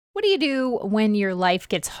What do you do when your life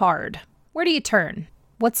gets hard? Where do you turn?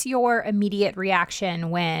 What's your immediate reaction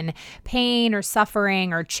when pain or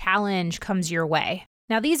suffering or challenge comes your way?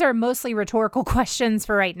 Now, these are mostly rhetorical questions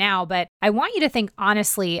for right now, but I want you to think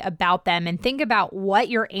honestly about them and think about what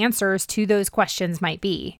your answers to those questions might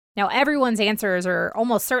be. Now, everyone's answers are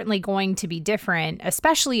almost certainly going to be different,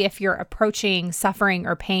 especially if you're approaching suffering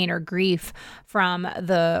or pain or grief from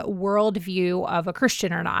the worldview of a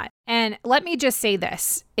Christian or not. And let me just say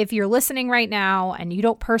this. If you're listening right now and you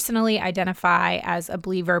don't personally identify as a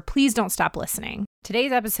believer, please don't stop listening.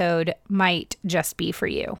 Today's episode might just be for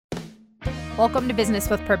you. Welcome to Business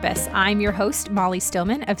with Purpose. I'm your host, Molly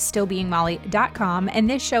Stillman of stillbeingmolly.com, and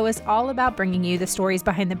this show is all about bringing you the stories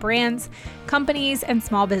behind the brands, companies, and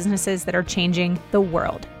small businesses that are changing the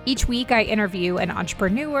world. Each week, I interview an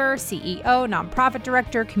entrepreneur, CEO, nonprofit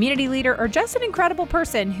director, community leader, or just an incredible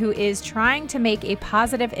person who is trying to make a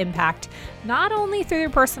positive impact, not only through their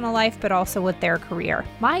personal life, but also with their career.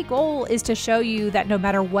 My goal is to show you that no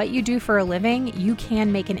matter what you do for a living, you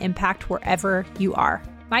can make an impact wherever you are.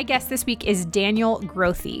 My guest this week is Daniel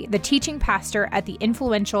Grothe, the teaching pastor at the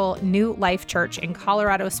influential New Life Church in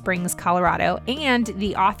Colorado Springs, Colorado, and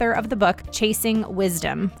the author of the book, Chasing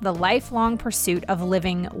Wisdom, The Lifelong Pursuit of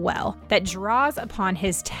Living Well, that draws upon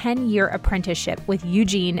his 10-year apprenticeship with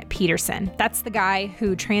Eugene Peterson. That's the guy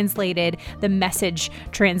who translated the Message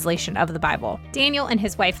translation of the Bible. Daniel and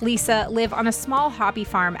his wife, Lisa, live on a small hobby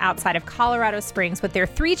farm outside of Colorado Springs with their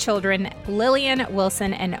 3 children, Lillian,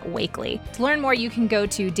 Wilson, and Wakely. To learn more, you can go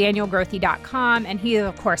to danielgrothe.com, and he is,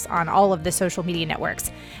 of course, on all of the social media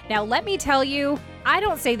networks. Now, let me tell you, I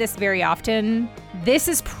don't say this very often. This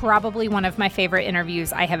is probably one of my favorite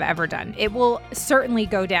interviews I have ever done. It will certainly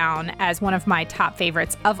go down as one of my top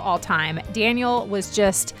favorites of all time. Daniel was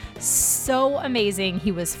just so amazing.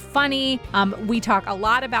 He was funny. We talk a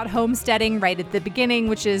lot about homesteading right at the beginning,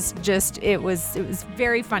 which is just, it was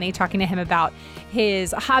very funny talking to him about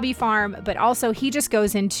his hobby farm, but also he just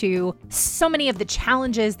goes into so many of the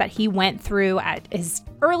challenges that he went through at his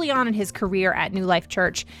early on in his career at New Life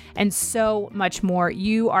Church, and so much more.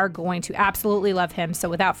 You are going to absolutely love him. So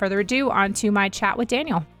without further ado, on to my chat with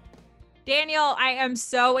Daniel. Daniel, I am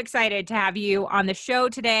so excited to have you on the show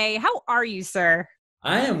today. How are you, sir?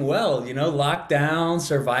 I am well, lockdown,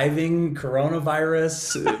 surviving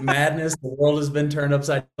coronavirus madness. The world has been turned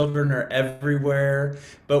upside down. Children are everywhere,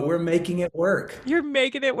 but we're making it work. You're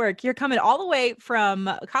making it work. You're coming all the way from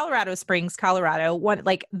Colorado Springs, Colorado,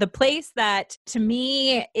 like the place that to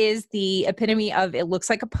me is the epitome of it looks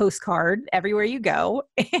like a postcard everywhere you go.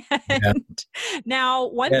 And now,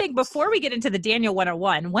 one thing before we get into the Daniel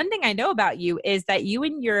 101, one thing I know about you is that you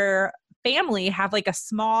and your family have like a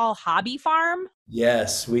small hobby farm.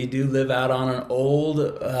 Yes, we do live out on an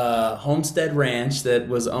old homestead ranch that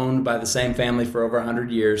was owned by the same family for over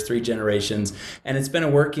 100 years, 3 generations, and it's been a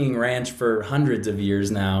working ranch for hundreds of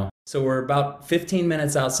years now. So we're about 15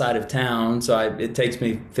 minutes outside of town, so it takes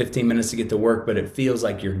me 15 minutes to get to work, but it feels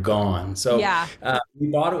like you're gone. So we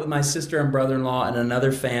bought it with my sister and brother-in-law and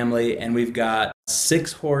another family, and we've got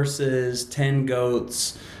 6 horses, 10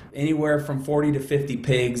 goats, anywhere from 40 to 50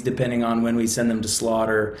 pigs, depending on when we send them to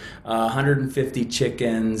slaughter, 150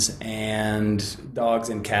 chickens, and dogs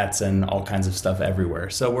and cats and all kinds of stuff everywhere.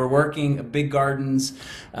 So we're working big gardens.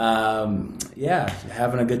 Having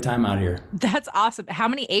a good time out here. That's awesome. How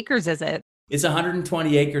many acres is it? It's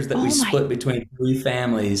 120 acres that we split between 3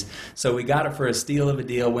 families. So we got it for a steal of a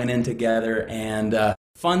deal, went in together, and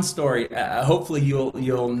fun story. Hopefully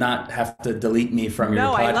you'll not have to delete me from your podcast.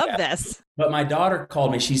 No, I love this. But my daughter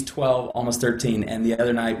called me. She's 12, almost 13. And the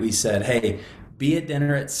other night we said, hey, be at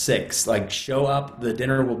dinner at 6. Like, show up. The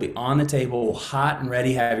dinner will be on the table, hot and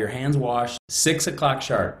ready. Have your hands washed. 6 o'clock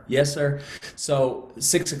sharp. Yes, sir. So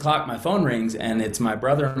 6 o'clock, my phone rings, and it's my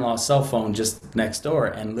brother-in-law's cell phone just next door.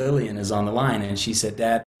 And Lillian is on the line. And she said,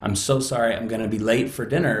 Dad, I'm so sorry. I'm going to be late for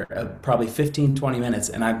dinner, probably 15, 20 minutes.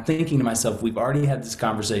 And I'm thinking to myself, we've already had this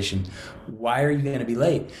conversation. Why are you going to be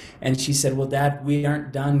late? And she said, well, Dad, we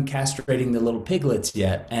aren't done castrating the little piglets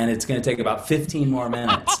yet. And it's going to take about 15 more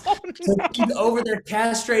minutes. So she's over there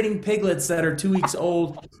castrating piglets that are 2 weeks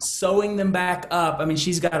old, sewing them back up. I mean,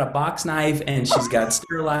 she's got a box knife and she's got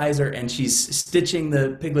sterilizer and she's stitching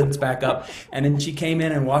the piglets back up. And then she came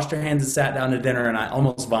in and washed her hands and sat down to dinner. And I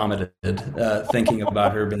almost vomited thinking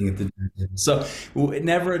about her being at the dinner. So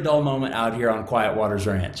never a dull moment out here on Quiet Waters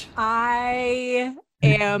Ranch.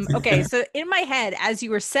 Okay, so in my head, as you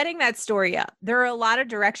were setting that story up, there are a lot of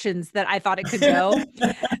directions that I thought it could go.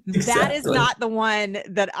 Exactly. That is not the one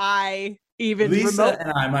that I even Lisa remote.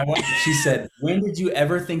 and I, my wife, she said, when did you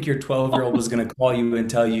ever think your 12-year-old was going to call you and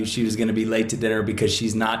tell you she was going to be late to dinner because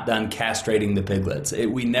she's not done castrating the piglets?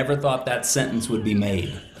 We never thought that sentence would be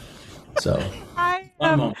made. So, I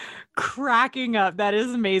fun am moment. cracking up. That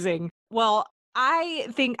is amazing. Well, I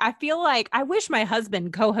feel like I wish my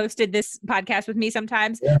husband co-hosted this podcast with me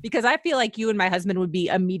sometimes, Yeah, because I feel like you and my husband would be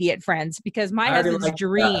immediate friends, because my I already husband's like that.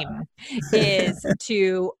 dream is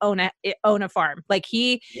to own a farm. Like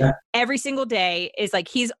he Yeah, every single day is like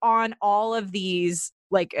he's on all of these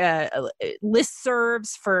like list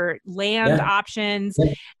serves for land yeah, options,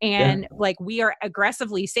 yeah, yeah. and like we are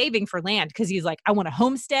aggressively saving for land because he's like, I want a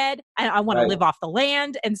homestead and I want to Right. live off the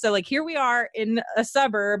land. And so like here we are in a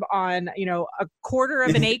suburb on, a quarter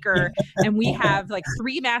of an acre, and we have like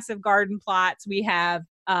 3 massive garden plots. We have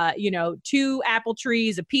 2 apple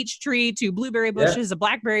trees, a peach tree, 2 blueberry Yeah, bushes, a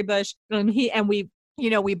blackberry bush,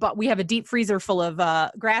 we have a deep freezer full of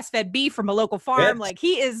grass-fed beef from a local yeah, farm. Like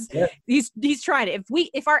he is, yeah. he's trying it.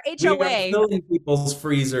 If our We are HOA, filling people's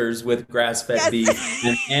freezers with grass-fed yes,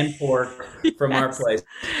 beef and pork from our yes, place.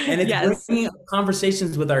 And it's yes, bringing up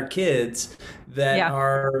conversations with our kids that yeah,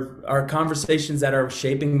 are conversations that are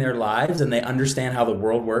shaping their lives, and they understand how the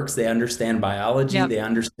world works. They understand biology. yep. They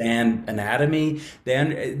understand anatomy.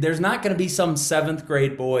 There's not going to be some seventh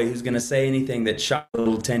grade boy who's going to say anything that shocked a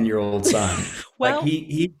little 10-year-old son. Like Well,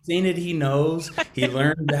 he's seen it, he knows, he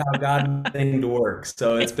learned how God made things to work.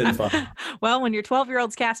 So it's been fun. well, when your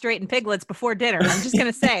 12-year-old's castrating piglets before dinner, I'm just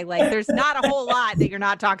going to say, like, there's not a whole lot that you're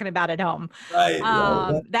not talking about at home. Right,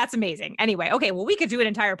 right. That's amazing. Anyway, okay, well, we could do an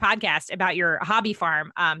entire podcast about your hobby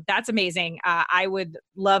farm. That's amazing. I would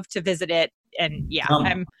love to visit it. And yeah, Come.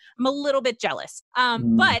 I'm a little bit jealous.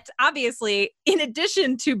 Mm, But obviously, in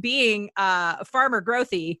addition to being farmer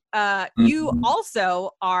growthy, you mhm.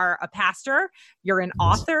 also are a pastor. You're an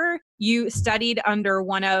author. You studied under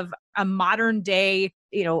one of a modern day,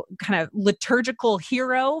 kind of liturgical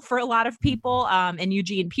hero for a lot of people, and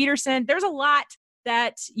Eugene Peterson. There's a lot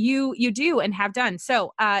that you do and have done.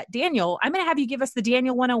 So, Daniel, I'm going to have you give us the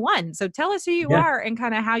Daniel 101. So tell us who you Yeah. are and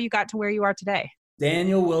kind of how you got to where you are today.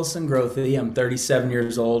 Daniel Wilson Grothy. I'm 37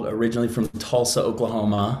 years old, originally from Tulsa,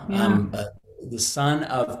 Oklahoma. Yeah. I'm the son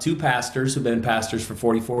of 2 pastors who've been pastors for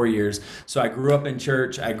 44 years. So I grew up in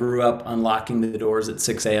church. I grew up unlocking the doors at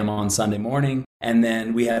 6 a.m. on Sunday morning. And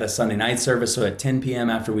then we had a Sunday night service. So at 10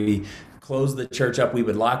 p.m., after we closed the church up, we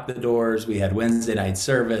would lock the doors. We had Wednesday night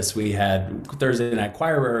service. We had Thursday night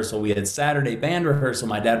choir rehearsal. We had Saturday band rehearsal.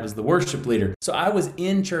 My dad was the worship leader. So I was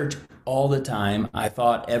in church all the time. I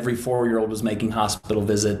thought every 4-year-old was making hospital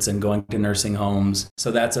visits and going to nursing homes.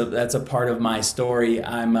 So that's a part of my story.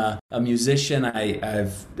 I'm a musician.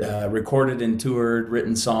 I've recorded and toured,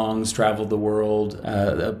 written songs, traveled the world.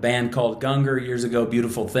 A band called Gunger years ago,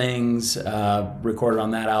 Beautiful Things, recorded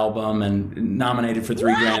on that album and nominated for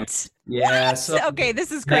 3 Grammys. What? Yeah, What? so Okay,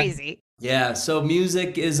 this is yeah, crazy. yeah, so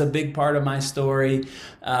music is a big part of my story.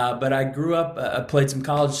 But I grew up, I played some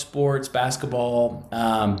college sports, basketball,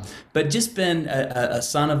 but just been a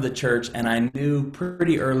son of the church. And I knew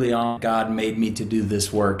pretty early on God made me to do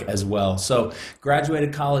this work as well. So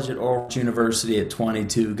graduated college at Oral Roberts University at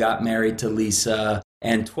 22, got married to Lisa.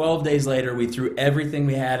 And 12 days later, we threw everything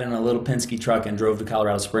we had in a little Penske truck and drove to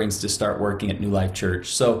Colorado Springs to start working at New Life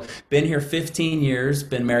Church. So been here 15 years,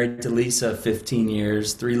 been married to Lisa 15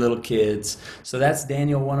 years, 3 little kids. So that's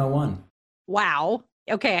Daniel 101. Wow.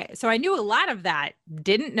 Okay, so I knew a lot of that.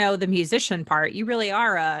 Didn't know the musician part. You really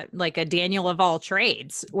are a Daniel of all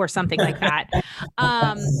trades or something like that.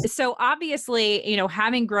 So obviously,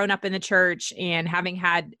 having grown up in the church and having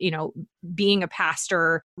had, being a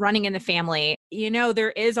pastor, running in the family,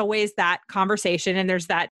 there is always that conversation and there's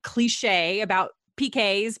that cliche about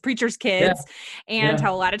PKs, preachers' Yeah, kids, and yeah.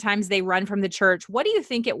 how a lot of times they run from the church. What do you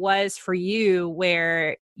think it was for you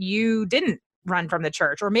where you didn't run from the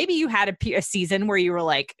church? Or maybe you had a season where you were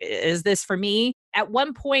like, is this for me? At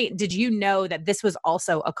one point, did you know that this was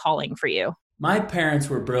also a calling for you? My parents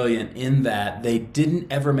were brilliant in that they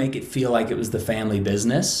didn't ever make it feel like it was the family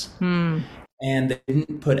business. Hmm. And they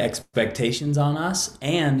didn't put expectations on us.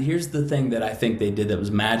 And here's the thing that I think they did that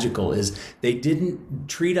was magical is they didn't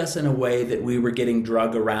treat us in a way that we were getting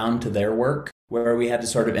drug around to their work, where we had to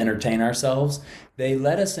sort of entertain ourselves. They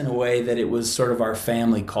led us in a way that it was sort of our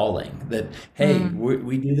family calling, that, hey, Hmm.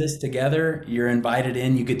 we do this together. You're invited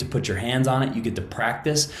in. You get to put your hands on it. You get to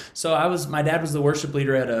practice. So my dad was the worship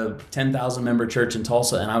leader at a 10,000 member church in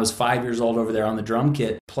Tulsa. And I was 5 years old over there on the drum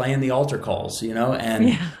kit playing the altar calls, and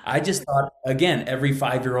Yeah. I just thought, again, every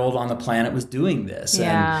 5-year-old on the planet was doing this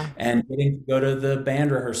Yeah. and getting to go to the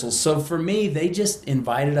band rehearsals. So for me, they just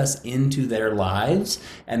invited us into their lives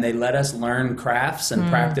and they let us learn crafts and Hmm.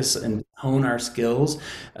 practice and hone our skills.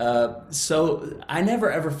 So I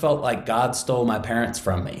never ever felt like God stole my parents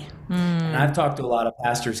from me. And I've talked to a lot of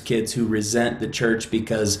pastors' kids who resent the church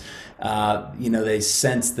because, they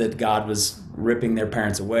sense that God was ripping their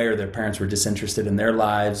parents away, or their parents were disinterested in their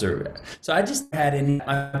lives. So I just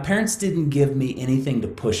my parents didn't give me anything to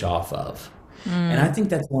push off of. And I think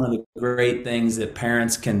that's one of the great things that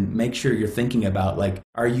parents can make sure you're thinking about. Like,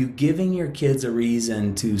 are you giving your kids a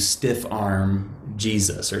reason to stiff arm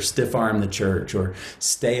Jesus or stiff arm the church or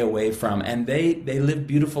stay away from? And they lived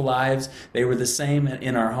beautiful lives. They were the same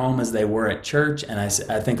in our home as they were at church. And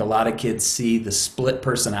I think a lot of kids see the split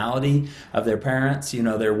personality of their parents.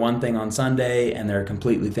 They're one thing on Sunday and they're a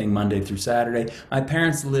completely thing Monday through Saturday. My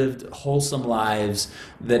parents lived wholesome lives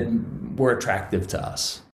that were attractive to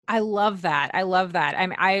us. I love that. I love that.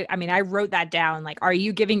 I wrote that down. Like, are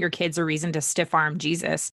you giving your kids a reason to stiff arm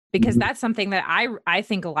Jesus? Because that's something that I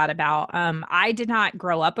think a lot about. I did not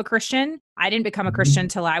grow up a Christian. I didn't become a Christian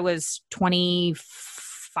till I was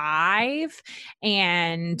 25.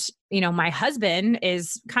 And, my husband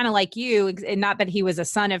is kind of like you, and not that he was a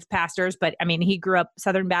son of pastors, but he grew up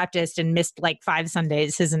Southern Baptist and missed like 5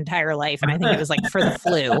 Sundays his entire life. And I think it was like for the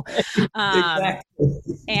flu. Exactly.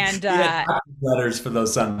 And he had letters for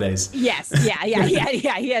those Sundays. Yes. Yeah.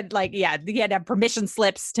 He had permission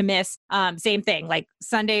slips to miss. Same thing, like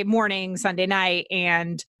Sunday morning, Sunday night,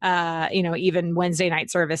 and even Wednesday night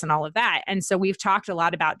service and all of that. And so we've talked a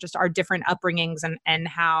lot about just our different upbringings and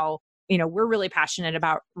how we're really passionate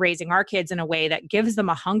about raising our kids in a way that gives them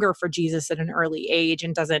a hunger for Jesus at an early age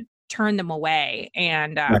and doesn't turn them away.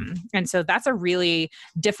 And so that's a really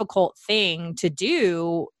difficult thing to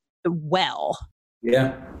do well.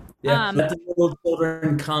 Yeah. Let the little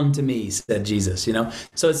children come to me, said Jesus,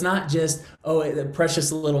 So it's not just, the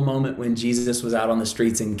precious little moment when Jesus was out on the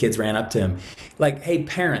streets and kids ran up to him. Like, hey,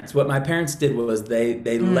 parents, what my parents did was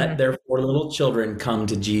they let their 4 little children come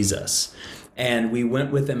to Jesus. And we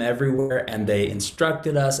went with them everywhere, and they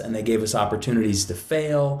instructed us, and they gave us opportunities to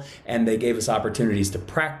fail, and they gave us opportunities to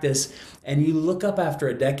practice. And you look up after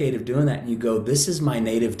a decade of doing that and you go, this is my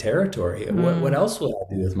native territory. What else will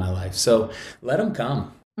I do with my life? So let them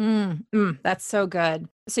come. That's so good.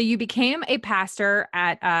 So you became a pastor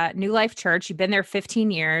at New Life Church. You've been there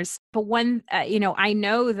 15 years. But I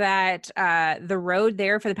know that the road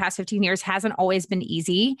there for the past 15 years hasn't always been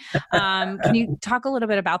easy. Can you talk a little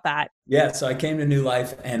bit about that? Yeah, so I came to New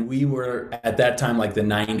Life, and we were at that time like the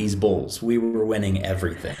 90s Bulls. We were winning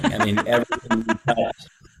everything. Everything we touched.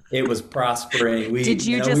 It was prospering. Did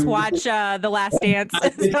you just watch The Last Dance? I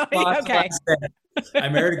did watch Last Dance. I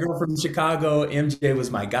married a girl from Chicago. MJ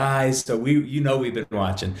was my guy, so we've been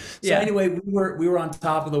watching. So anyway, we were on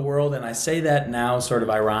top of the world, and I say that now sort of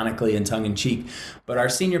ironically and tongue in cheek. But our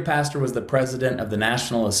senior pastor was the president of the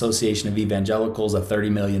National Association of Evangelicals, a 30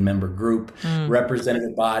 million member group,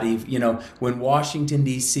 representative body. When Washington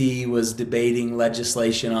D.C. was debating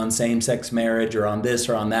legislation on same-sex marriage or on this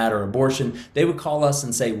or on that or abortion, they would call us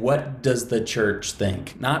and say, "What does the church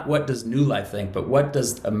think? Not what does New Life think, but what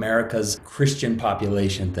does America's Christian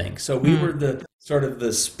population think?" So we were the sort of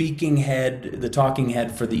the speaking head, the talking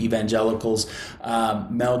head for the evangelicals.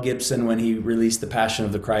 Mel Gibson, when he released The Passion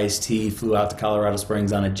of the Christ, he flew out to Colorado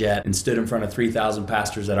Springs on a jet and stood in front of 3,000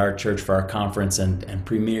 pastors at our church for our conference and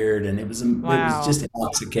premiered. And it was just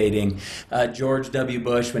intoxicating. George W.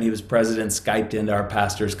 Bush, when he was president, Skyped into our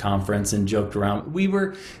pastors' conference and joked around. We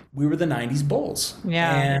were the 90s Bulls.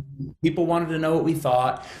 Yeah. And people wanted to know what we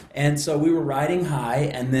thought. And so we were riding high.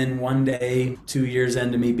 And then one day, 2 years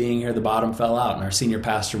into me being here, the bottom fell out. And our senior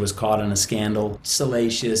pastor was caught in a scandal.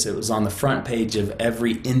 Salacious. It was on the front page of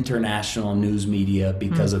every international news media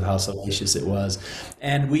because of how salacious it was.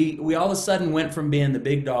 And we all of a sudden went from being the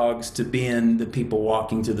big dogs to being the people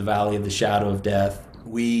walking through the valley of the shadow of death.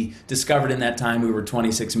 We discovered in that time we were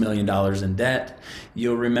 $26 million in debt.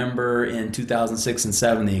 You'll remember in 2006 and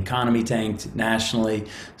 2007, the economy tanked nationally.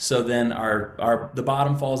 So then the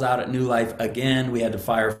bottom falls out at New Life again. We had to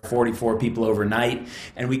fire 44 people overnight.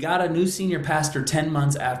 And we got a new senior pastor 10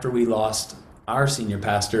 months after we lost our senior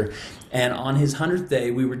pastor. And on his 100th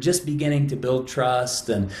day, we were just beginning to build trust,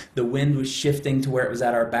 and the wind was shifting to where it was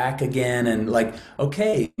at our back again. And like,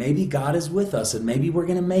 okay, maybe God is with us and maybe we're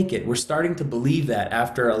going to make it. We're starting to believe that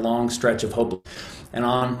after a long stretch of hope. And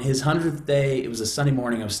on his 100th day, it was a Sunday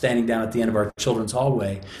morning, I was standing down at the end of our children's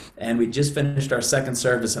hallway, and we just finished our second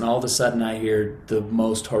service, and all of a sudden I hear the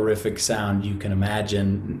most horrific sound you can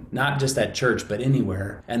imagine, not just at church, but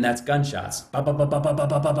anywhere, and that's gunshots. Ba, ba, ba, ba, ba, ba,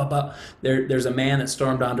 ba, ba, ba. There's a man that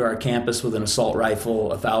stormed onto our campus campus with an assault rifle,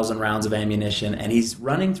 1,000 rounds of ammunition, and he's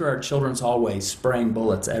running through our children's hallway spraying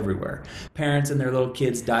bullets everywhere. Parents and their little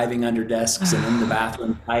kids diving under desks and in the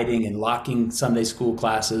bathroom, hiding and locking Sunday school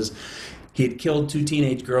classes. He had killed 2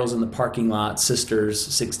 teenage girls in the parking lot, sisters,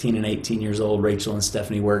 16 and 18 years old, Rachel and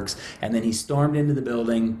Stephanie Works. And then he stormed into the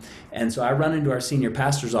building. And so I run into our senior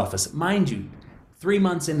pastor's office, mind you, 3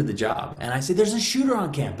 months into the job. And I say, there's a shooter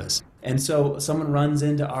on campus. And so someone runs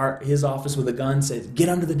into his office with a gun, says, get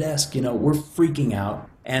under the desk. We're freaking out.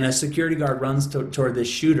 And a security guard runs toward this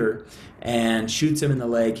shooter and shoots him in the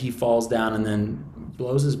leg. He falls down and then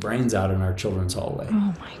blows his brains out in our children's hallway.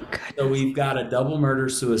 Oh, my goodness. So we've got a double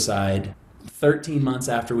murder-suicide. 13 months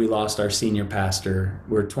after we lost our senior pastor,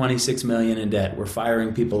 we're $26 million in debt. We're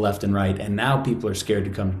firing people left and right, and now people are scared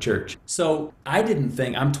to come to church. So I didn't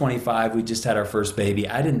think, I'm 25, we just had our first baby.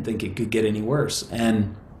 I didn't think it could get any worse.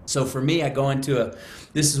 And so for me, I go into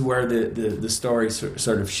this is where the story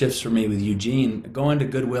sort of shifts for me with Eugene. Going to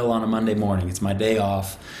Goodwill on a Monday morning. It's my day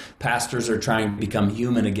off. Pastors are trying to become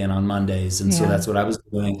human again on Mondays. And so that's what I was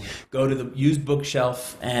doing. Go to the used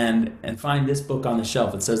bookshelf and find this book on the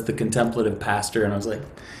shelf. It says The Contemplative Pastor. And I was like,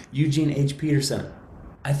 Eugene H. Peterson.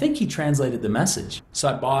 I think he translated the Message. So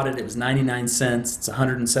I bought it. It was 99 cents. It's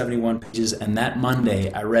 171 pages. And that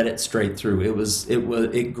Monday, I read it straight through.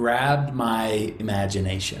 It grabbed my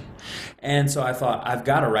imagination. And so I thought, I've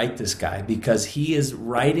got to write this guy because he is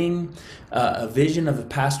writing a vision of the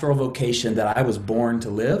pastoral vocation that I was born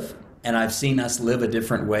to live. And I've seen us live a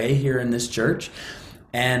different way here in this church.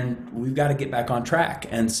 And we've got to get back on track.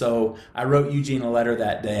 And so I wrote Eugene a letter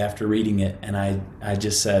that day after reading it. And I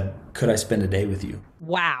just said, could I spend a day with you?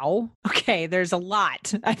 Wow. Okay. There's a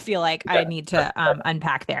lot I feel like I need to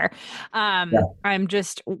unpack there. I'm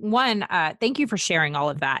just thank you for sharing all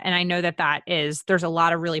of that. And I know there's a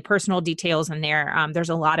lot of really personal details in there. There's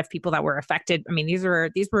a lot of people that were affected. I mean, these were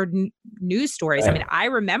news stories. Right. I mean, I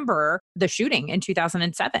remember the shooting in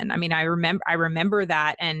 2007. I mean, I remember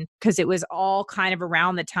that. And cause it was all kind of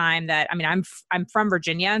around the time that, I mean, I'm from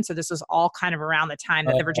Virginia. And so this was all kind of around the time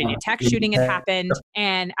that the Virginia Tech shooting had happened.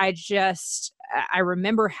 And I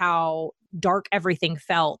remember how dark everything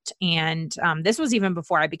felt. And this was even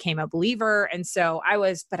before I became a believer. And so I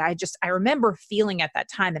remember feeling at that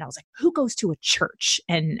time that I was like, who goes to a church?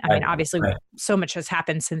 And I mean, obviously so much has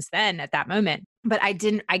happened since then at that moment, but I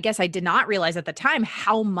guess I did not realize at the time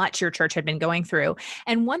how much your church had been going through.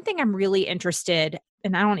 And one thing I'm really interested,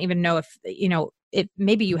 and I don't even know if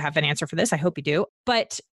maybe you have an answer for this. I hope you do.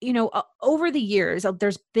 But, over the years,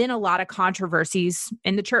 there's been a lot of controversies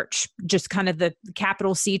in the church, just kind of the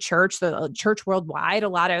capital C church, the church worldwide. A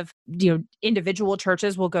lot of, individual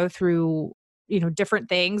churches will go through, different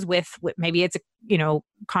things with maybe it's a,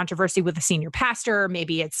 controversy with the senior pastor.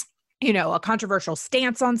 Maybe it's, a controversial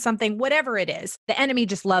stance on something, whatever it is. The enemy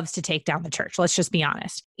just loves to take down the church. Let's just be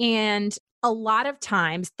honest. And a lot of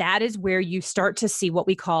times that is where you start to see what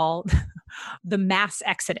we call the mass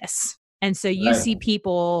exodus. And so you see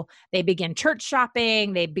people, they begin church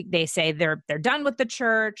shopping. They say they're done with the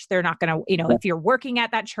church. They're not going to, if you're working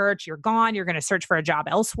at that church, you're gone. You're going to search for a job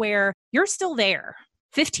elsewhere. You're still there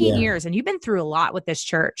 15 years and you've been through a lot with this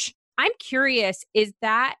church. I'm curious, is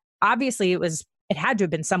that obviously it had to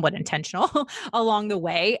have been somewhat intentional along the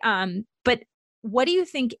way. But what do you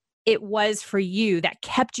think it was for you that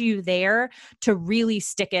kept you there to really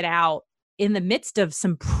stick it out in the midst of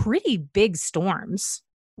some pretty big storms?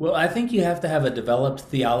 Well, I think you have to have a developed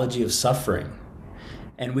theology of suffering.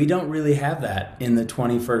 And we don't really have that in the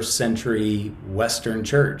 21st century Western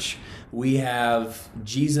church. We have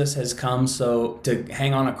Jesus has come to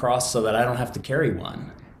hang on a cross so that I don't have to carry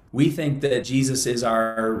one. We think that Jesus is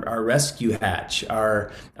our rescue hatch,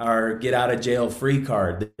 our get out of jail free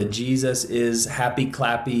card. That Jesus is happy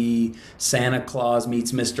clappy Santa Claus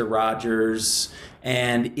meets Mr. Rogers.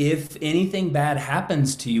 And if anything bad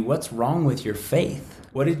happens to you, what's wrong with your faith?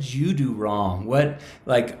 What did you do wrong?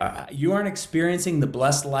 You aren't experiencing the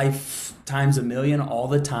blessed life times a million all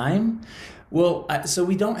the time? Well, so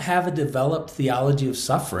we don't have a developed theology of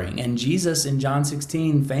suffering. And Jesus in John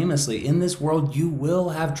 16, famously, in this world, you will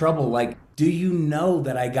have trouble. Like, do you know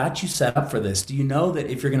that I got you set up for this? Do you know that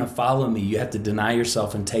if you're going to follow me, you have to deny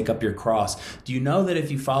yourself and take up your cross? Do you know that if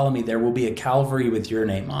you follow me, there will be a Calvary with your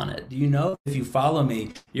name on it? Do you know if you follow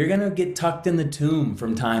me, you're going to get tucked in the tomb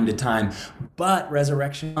from time to time, but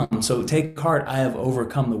resurrection comes. So take heart, I have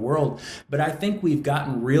overcome the world. But I think we've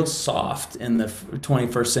gotten real soft in the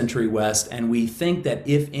 21st century West, and we think that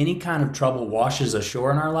if any kind of trouble washes ashore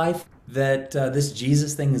in our life, that this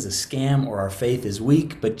Jesus thing is a scam or our faith is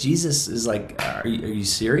weak. But Jesus is like, are you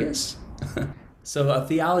serious? So a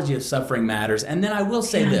theology of suffering matters. And then I will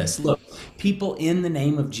say this, look, people in the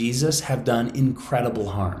name of Jesus have done incredible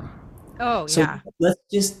harm. Oh, So yeah.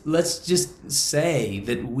 let's just say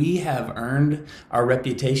that we have earned our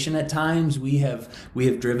reputation at times. We have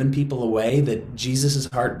driven people away, that Jesus'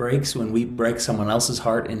 heart breaks when we break someone else's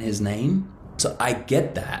heart in his name. So I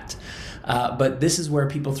get that. But this is where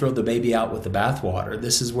people throw the baby out with the bathwater.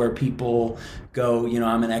 This is where people go,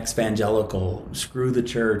 I'm an ex-evangelical, screw the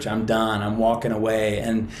church, I'm done, I'm walking away.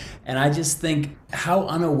 And I just think, how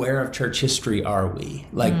unaware of church history are we?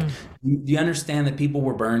 Like, do you understand that people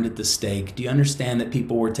were burned at the stake? Do you understand that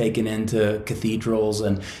people were taken into cathedrals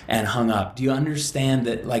and hung up? Do you understand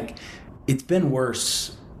that, like, it's been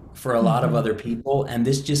worse for a lot of other people, and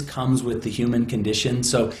this just comes with the human condition?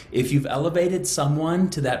 So if you've elevated someone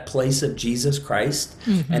to that place of Jesus Christ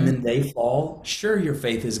and then they fall, sure, your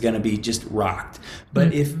faith is going to be just rocked.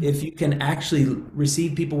 But if you can actually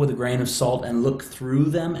receive people with a grain of salt and look through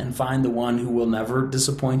them and find the one who will never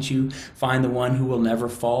disappoint you, find the one who will never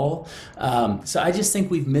fall. So I just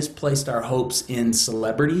think we've misplaced our hopes in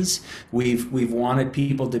celebrities. We've wanted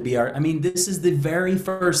people to be this is the very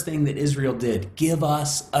first thing that Israel did. Give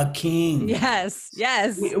us a king. Yes.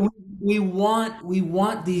 We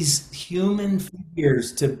want these human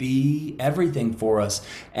figures to be everything for us,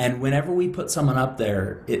 and whenever we put someone up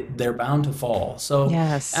there, they're bound to fall. So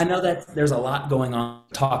Yes. I know that there's a lot going on.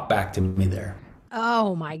 Talk back to me there.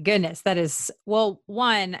 Oh my goodness. That is, well,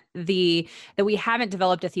 one, that we haven't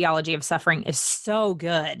developed a theology of suffering is so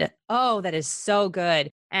good. Oh, that is so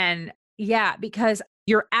good. And yeah, because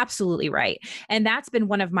you're absolutely right. And that's been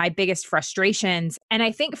one of my biggest frustrations. And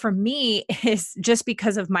I think for me is just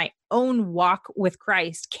because of my own walk with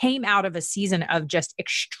Christ came out of a season of just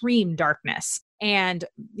extreme darkness. And,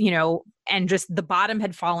 and just the bottom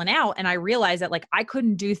had fallen out. And I realized that, like, I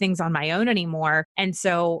couldn't do things on my own anymore. And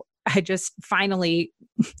so I just finally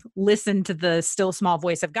listened to the still small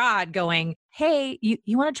voice of God going, hey,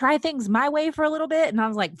 you want to try things my way for a little bit? And I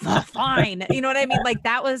was like, fine. You know what I mean? Like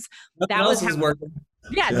that was Working.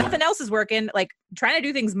 Yeah, nothing else is working. Like trying to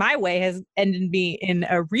do things my way has ended me in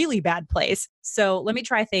a really bad place. So let me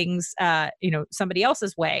try things, somebody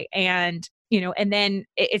else's way. And, and then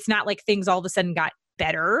it's not like things all of a sudden got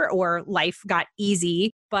better or life got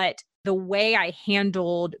easy, but the way I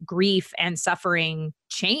handled grief and suffering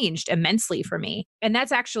changed immensely for me. And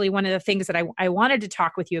that's actually one of the things that I wanted to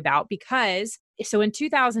talk with you about, because so in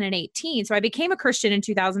 2018, so I became a Christian in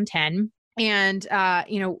 2010, and,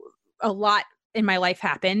 a lot in my life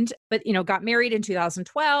happened, but, got married in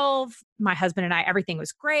 2012. My husband and I, everything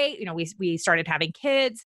was great. We started having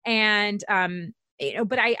kids, and,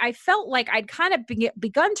 but I felt like I'd kind of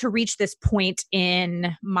begun to reach this point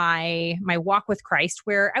in my walk with Christ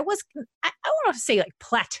where I don't want to say like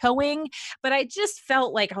plateauing, but I just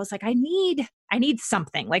felt like I was like, I need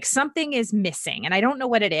something, like something is missing and I don't know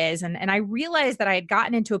what it is. And I realized that I had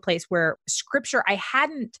gotten into a place where scripture, I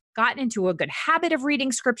hadn't gotten into a good habit of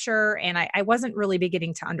reading scripture, and I wasn't really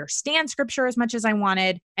beginning to understand scripture as much as I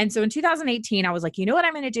wanted. And so in 2018, I was like, you know what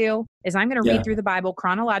I'm going to do is I'm going to read through the Bible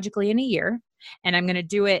chronologically in a year, and I'm going to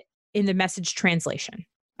do it in the Message translation.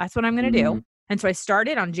 That's what I'm going to do. And so I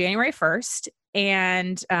started on January 1st,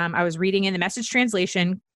 and I was reading in the Message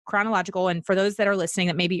translation chronological. And for those that are listening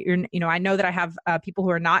that maybe I know that I have people who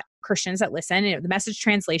are not Christians that listen. The Message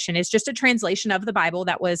translation is just a translation of the Bible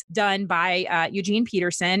that was done by Eugene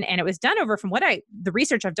Peterson. And it was done over, from the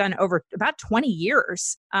research I've done, over about 20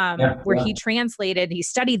 years, where he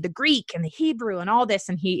studied the Greek and the Hebrew and all this.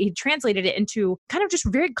 And he translated it into kind of just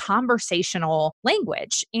very conversational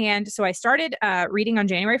language. And so I started reading on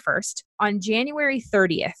January 1st. On January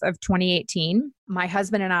 30th of 2018, my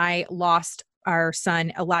husband and I lost our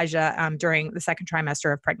son Elijah during the second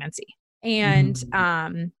trimester of pregnancy. And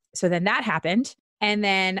so then that happened. And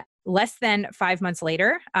then less than 5 months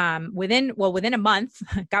later, within a month,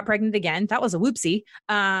 got pregnant again. That was a whoopsie.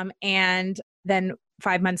 And then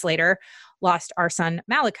 5 months later, lost our son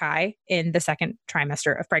Malachi in the second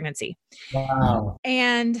trimester of pregnancy. Wow.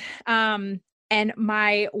 And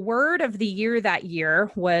my word of the year that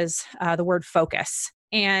year was the word focus.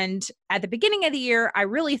 And at the beginning of the year, I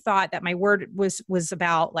really thought that my word was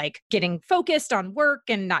about like getting focused on work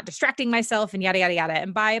and not distracting myself and yada, yada, yada.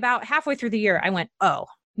 And by about halfway through the year, I went, oh,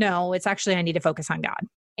 no, it's actually, I need to focus on God.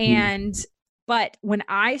 But when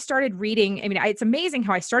I started reading, it's amazing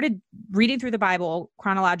how I started reading through the Bible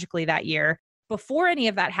chronologically that year before any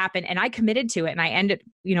of that happened. And I committed to it, and I ended,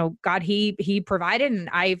 God, he provided, and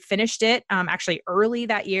I finished it actually early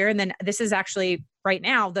that year. And then this is actually right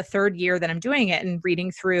now the third year that I'm doing it and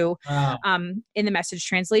reading through in the Message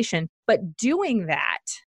translation. But doing that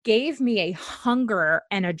gave me a hunger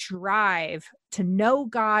and a drive to know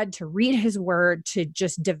God, to read his word, to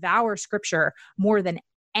just devour scripture more than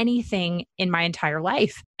anything in my entire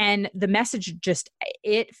life. And the message just,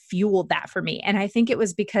 it fueled that for me. And I think it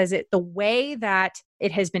was because the way that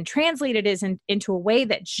it has been translated is into a way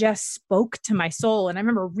that just spoke to my soul. And I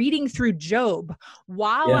remember reading through Job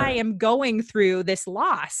while I am going through this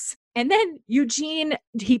loss. And then Eugene,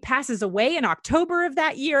 he passes away in October of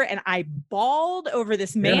that year, and I bawled over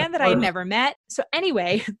this man that I had never met. So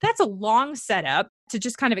anyway, that's a long setup to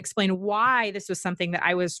just kind of explain why this was something that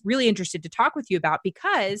I was really interested to talk with you about,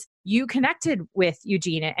 because you connected with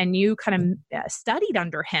Eugene and you kind of studied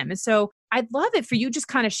under him. And so I'd love it for you just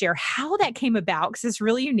kind of share how that came about, because it's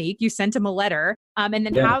really unique. You sent him a letter, and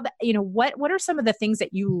then how, what are some of the things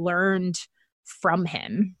that you learned from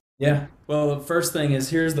him? Yeah. Well, the first thing is,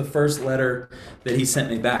 here's the first letter that he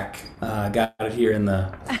sent me back. Got it here in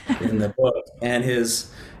the book, and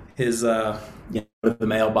his the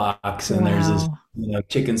mailbox, and there's this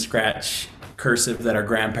chicken scratch cursive that our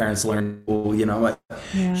grandparents learned.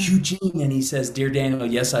 Eugene, and he says, "Dear Daniel,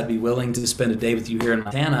 yes, I'd be willing to spend a day with you here in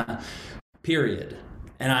Montana. Period."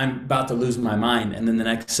 And I'm about to lose my mind, and then the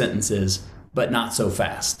next sentence is, "But not so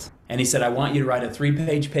fast." And he said, "I want you to write a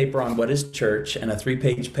 3-page paper on what is church and a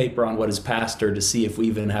 3-page paper on what is pastor, to see if we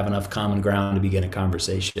even have enough common ground to begin a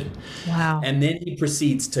conversation." Wow. And then he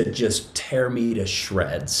proceeds to just tear me to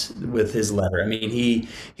shreds with his letter. I mean,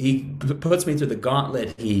 he puts me through the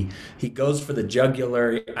gauntlet. He goes for the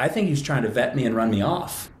jugular. I think he's trying to vet me and run me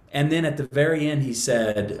off. And then at the very end, he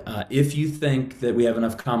said, "If you think that we have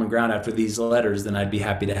enough common ground after these letters, then I'd be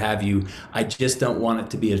happy to have you. I just don't want it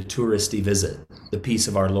to be a touristy visit. The peace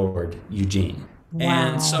of our Lord, Eugene." Wow.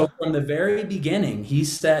 And so from the very beginning,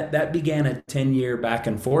 that began a 10-year back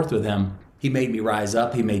and forth with him. He made me rise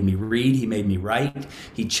up. He made me read. He made me write.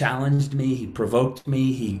 He challenged me. He provoked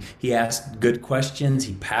me. He asked good questions.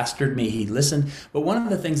 He pastored me. He listened. But one of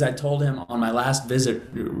the things I told him on my last visit,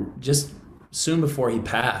 just soon before he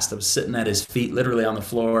passed, I was sitting at his feet, literally on the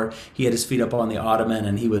floor. He had his feet up on the ottoman,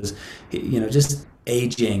 and he was, just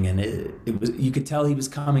aging, and it was, you could tell he was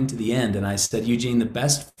coming to the end. And I said, "Eugene, the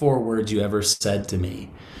best 4 words you ever said to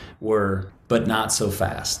me were, 'But not so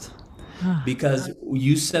fast.'" Because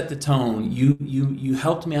you set the tone. You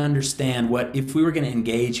helped me understand what, if we were going to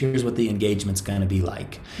engage, here's what the engagement's going to be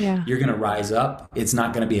like. Yeah. You're going to rise up. It's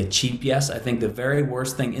not going to be a cheap yes. I think the very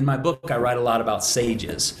worst thing, in my book, I write a lot about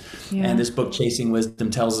sages. Yeah. And this book, Chasing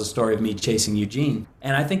Wisdom, tells the story of me chasing Eugene.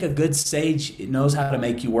 And I think a good sage knows how to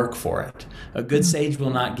make you work for it. A good sage will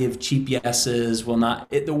not give cheap yeses,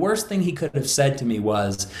 the worst thing he could have said to me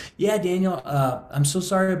was, "Yeah, Daniel, I'm so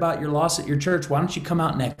sorry about your loss at your church. Why don't you come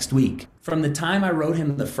out next week?" From the time I wrote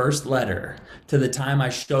him the first letter to the time I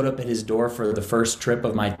showed up at his door for the first trip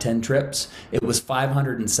of my 10 trips, it was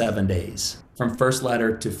 507 days. From first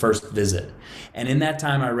letter to first visit. And in that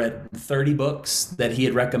time, I read 30 books that he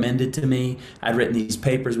had recommended to me. I'd written these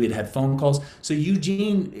papers. We'd had phone calls. So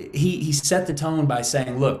Eugene, he set the tone by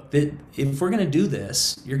saying, "Look, if we're going to do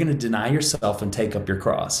this, you're going to deny yourself and take up your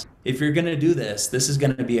cross. If you're going to do this, this is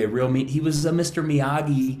going to be a real He was a Mr.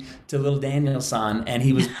 Miyagi to little Daniel-san, and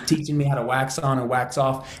he was teaching me how to wax on and wax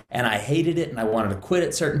off, and I hated it, and I wanted to quit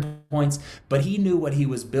at certain points, but he knew what he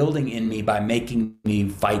was building in me by making me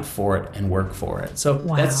fight for it and work for it." So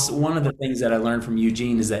That's one of the things that I learned from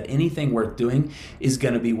Eugene, is that anything worth doing is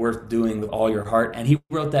going to be worth doing with all your heart. And he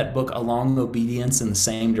wrote that book, A Long Obedience in the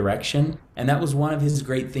Same Direction. And that was one of his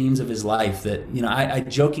great themes of his life, that, I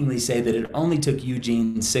jokingly say that it only took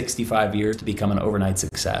Eugene 65 years to become an overnight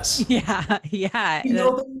success. Yeah.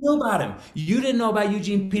 Nobody knew about him. You didn't know about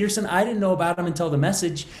Eugene Peterson. I didn't know about him until the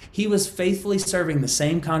message. He was faithfully serving the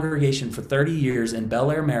same congregation for 30 years in Bel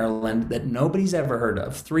Air, Maryland, that nobody's ever heard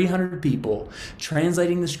of. 300 people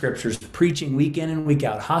translating the scriptures, preaching week in and week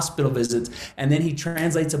out, hospital visits, and then he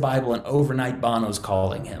translates a Bible, and overnight Bono's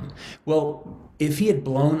calling him. Well, if he had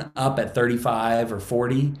blown up at 35 or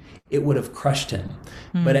 40, it would have crushed him.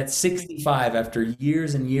 But at 65, after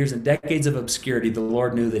years and years and decades of obscurity, the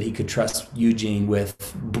Lord knew that he could trust Eugene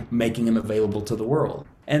with making him available to the world.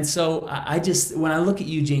 And so when I look at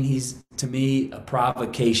Eugene, he's, to me, a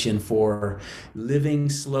provocation for living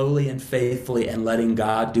slowly and faithfully and letting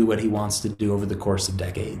God do what he wants to do over the course of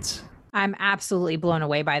decades. I'm absolutely blown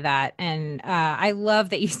away by that. And I love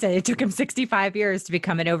that you said it took him 65 years to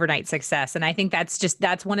become an overnight success. And I think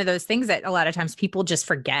that's one of those things that a lot of times people just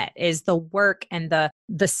forget, is the work and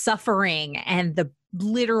the suffering and the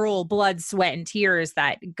literal blood, sweat, and tears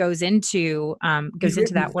that goes into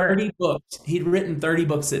that work. He'd written 30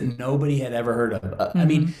 books that nobody had ever heard of. I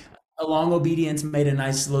mean, A Long Obedience made a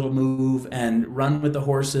nice little move, and Run with the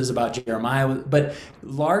Horses about Jeremiah, but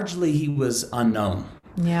largely he was unknown.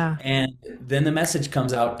 Yeah. And then the message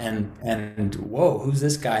comes out, and whoa, who's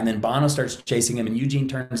this guy? And then Bono starts chasing him, and Eugene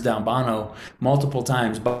turns down Bono multiple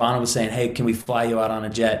times. Bono was saying, "Hey, can we fly you out on a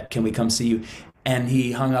jet? Can we come see you?" And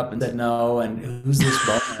he hung up and said no. And who's this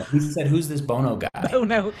Bono? He said, "Who's this Bono guy?" Oh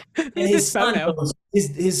no. And Who's this Bono?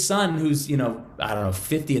 his son, who's, I don't know,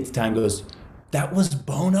 50 at the time, goes, "That was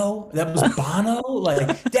Bono? That was Bono?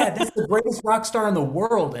 Like, Dad, that's the greatest rock star in the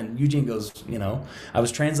world." And Eugene goes, "I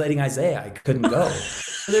was translating Isaiah. I couldn't go."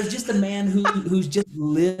 So there's just a man who's just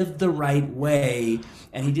lived the right way,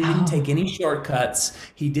 and he didn't take any shortcuts.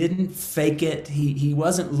 He didn't fake it. He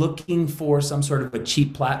wasn't looking for some sort of a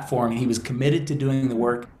cheap platform. He was committed to doing the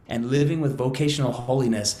work and living with vocational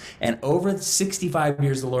holiness. And over 65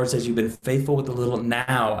 years, the Lord says, "You've been faithful with the little.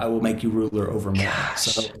 Now I will make you ruler over more."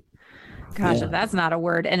 So, Gosh, if that's not a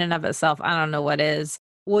word in and of itself, I don't know what is.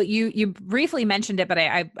 Well, you briefly mentioned it, but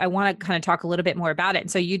I want to kind of talk a little bit more about it.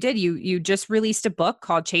 And so you just released a book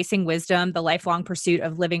called Chasing Wisdom: The Lifelong Pursuit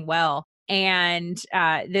of Living Well. And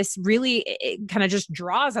this really kind of just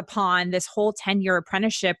draws upon this whole 10-year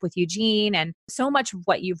apprenticeship with Eugene and so much of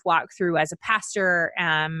what you've walked through as a pastor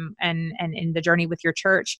and in the journey with your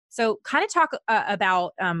church. So kind of talk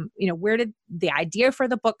about, where did the idea for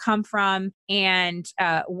the book come from, and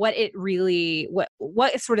what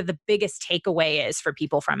sort of the biggest takeaway is for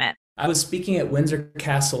people from it. I was speaking at Windsor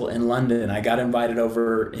Castle in London. I got invited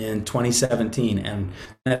over in 2017, and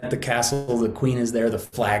at the castle, the Queen is there, the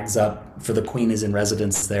flag's up for the Queen is in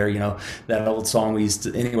residence there, that old song we used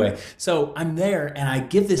to, anyway. So I'm there, and I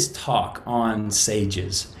give this talk on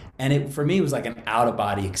sages. And for me, it was like an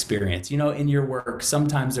out-of-body experience. In your work,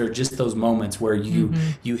 sometimes there are just those moments where you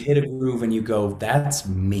hit a groove and you go, "That's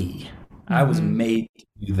me. I was made to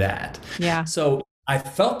do that." Yeah. So I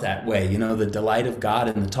felt that way, the delight of God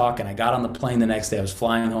in the talk. And I got on the plane the next day. I was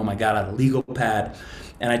flying home. I got out a legal pad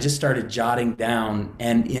and I just started jotting down.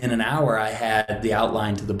 And in an hour, I had the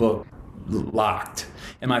outline to the book locked.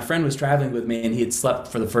 And my friend was traveling with me, and he had slept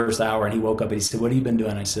for the first hour, and he woke up and he said, "What have you been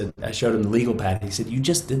doing?" I showed him the legal pad. He said, "You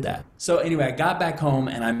just did that." So anyway, I got back home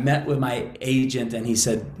and I met with my agent, and he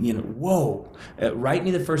said, "Whoa, write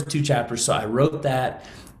me the first 2 chapters." So I wrote that,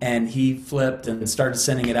 and he flipped and started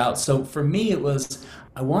sending it out. So for me, it was,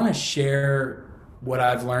 I want to share what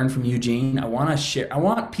I've learned from Eugene. I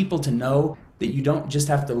want people to know that you don't just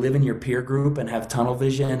have to live in your peer group and have tunnel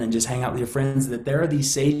vision and just hang out with your friends, that there are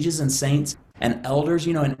these sages and saints and elders.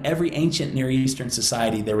 In every ancient Near Eastern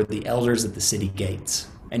society, there were the elders at the city gates.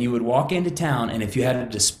 And you would walk into town, and if you had a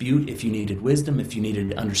dispute, if you needed wisdom, if you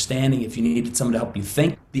needed understanding, if you needed someone to help you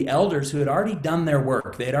think, the elders who had already done their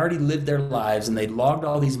work, they had already lived their lives, and they'd logged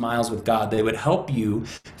all these miles with God, they would help you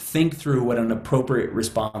think through what an appropriate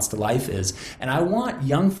response to life is. And I want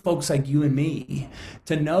young folks like you and me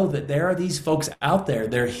to know that there are these folks out there.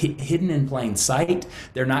 They're hidden in plain sight.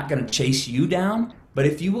 They're not going to chase you down. But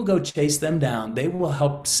if you will go chase them down, they will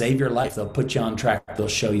help save your life. They'll put you on track. They'll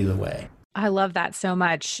show you the way. I love that so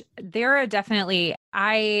much. There are definitely, so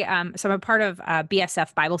I'm a part of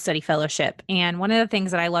BSF Bible Study Fellowship. And one of the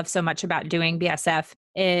things that I love so much about doing BSF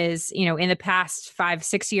is, in the past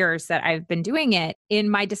 5-6 years that I've been doing it, in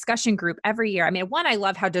my discussion group every year. I mean, one, I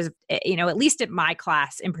love how at least at my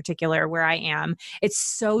class in particular, where I am, it's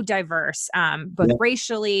so diverse, both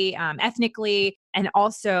racially, ethnically, and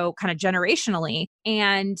also kind of generationally.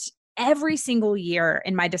 And every single year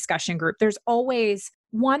in my discussion group, there's always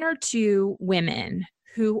 1 or 2 women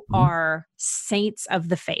who are saints of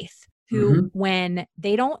the faith, who, when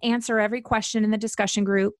they don't answer every question in the discussion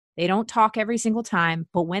group, they don't talk every single time,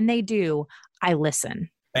 but when they do, I listen.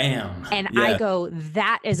 Bam. And I go,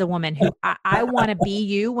 that is a woman who I want to be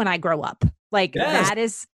you when I grow up. Like that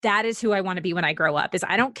is who I want to be when I grow up. Is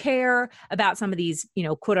I don't care about some of these,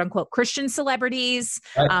 quote unquote Christian celebrities.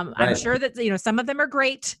 I'm sure that, some of them are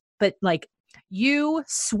great, but like you,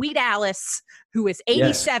 sweet Alice, who is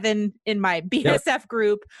 87 in my BSF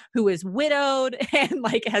group, who is widowed and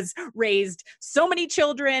like has raised so many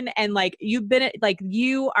children. And like, you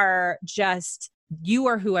are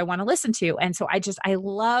who I want to listen to. And so I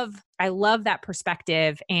love that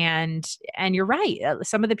perspective. And you're right.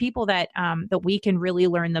 Some of the people that we can really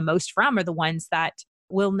learn the most from are the ones that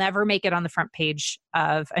will never make it on the front page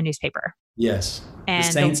of a newspaper. Yes. And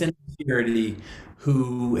the saints in obscurity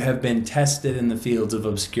who have been tested in the fields of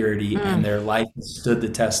obscurity and their life has stood the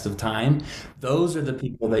test of time. Those are the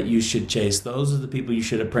people that you should chase. Those are the people you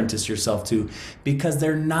should apprentice yourself to, because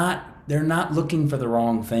they're not they're not looking for the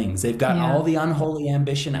wrong things. They've got all the unholy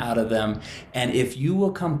ambition out of them. And if you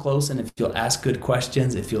will come close and if you'll ask good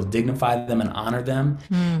questions, if you'll dignify them and honor them,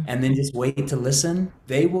 and then just wait to listen,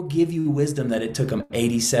 they will give you wisdom that it took them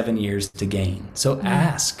 87 years to gain. So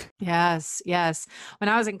ask. Yes, yes. When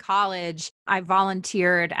I was in college, I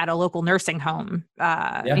volunteered at a local nursing home,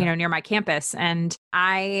 near my campus. And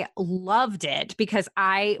I loved it because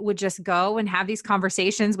I would just go and have these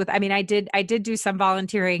conversations with, I did do some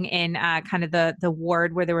volunteering in kind of the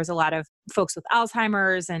ward where there was a lot of folks with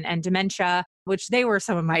Alzheimer's and dementia, which they were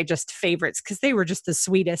some of my just favorites because they were just the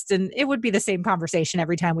sweetest. And it would be the same conversation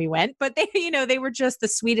every time we went, but they were just the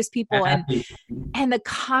sweetest people. And the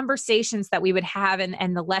conversations that we would have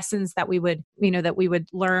and the lessons that we would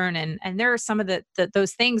learn. And there are some of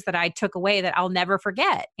those things that I took away that I'll never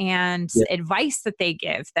forget, and advice that they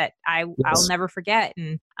give that I'll never forget.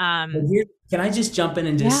 And can I just jump in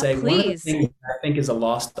and just say, please. One of the things I think is a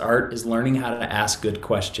lost art is learning how to ask good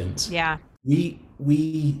questions. Yeah.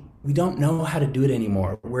 We don't know how to do it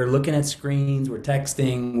anymore. We're looking at screens, we're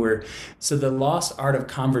texting, so the lost art of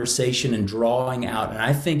conversation and drawing out. And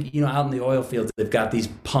I think, out in the oil fields, they've got these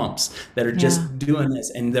pumps that are just doing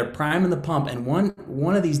this, and they're priming the pump. And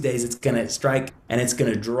one of these days it's going to strike and it's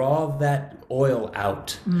going to draw that oil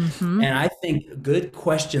out. And I think good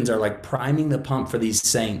questions are like priming the pump for these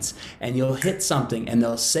saints, and you'll hit something and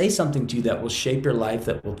they'll say something to you that will shape your life,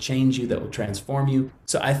 that will change you, that will transform you.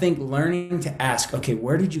 So I think learning to ask, okay,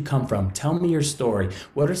 where did you come from? Tell me your story.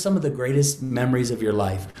 What are some of the greatest memories of your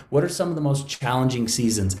life? What are some of the most challenging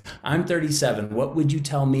seasons? I'm 37. What would you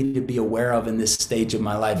tell me to be aware of in this stage of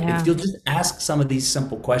my life? If you'll just ask some of these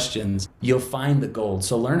simple questions, you'll find the gold.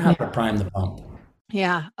 So learn how to prime the pump.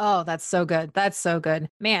 Yeah. Oh, that's so good. That's so good.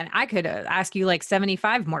 Man, I could ask you like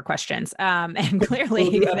 75 more questions. And clearly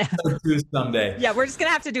we'll do episode 2 someday. Yeah, we're just going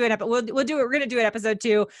to have to do it. We'll do it. We're going to do an episode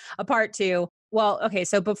 2, a part 2. Well, okay.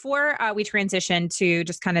 So before we transition to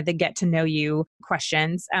just kind of the get to know you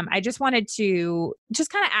questions, I just wanted to just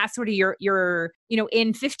kind of ask sort of your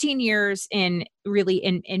in 15 years in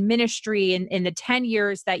ministry and in the 10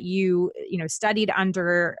 years that you studied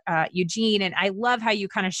under Eugene. And I love how you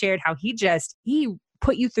kind of shared how he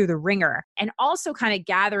put you through the ringer, and also kind of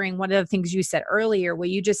gathering one of the things you said earlier, where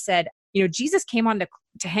you just said, Jesus came on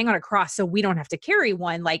to hang on a cross so we don't have to carry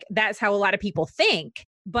one. Like that's how a lot of people think.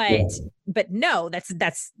 But no,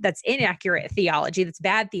 that's inaccurate theology. That's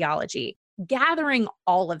bad theology. Gathering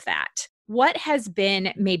all of that, what has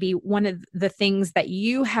been maybe one of the things that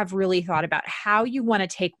you have really thought about how you want to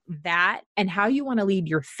take that and how you want to lead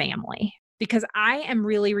your family? Because I am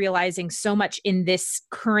really realizing so much in this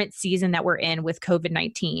current season that we're in with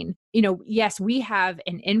COVID-19. Yes, we have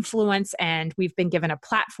an influence and we've been given a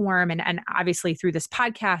platform, and obviously through this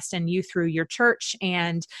podcast and you through your church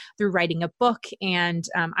and through writing a book. And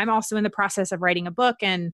I'm also in the process of writing a book.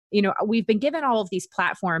 And, we've been given all of these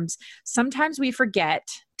platforms. Sometimes we forget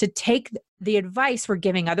to take the advice we're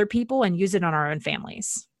giving other people and use it on our own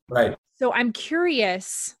families. Right. So I'm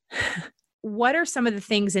curious, what are some of the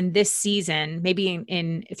things in this season, maybe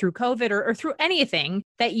in through COVID or through anything,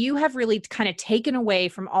 that you have really kind of taken away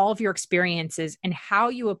from all of your experiences and how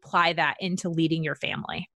you apply that into leading your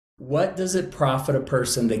family? What does it profit a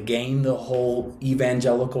person to gain the whole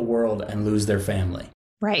evangelical world and lose their family?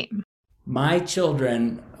 Right. My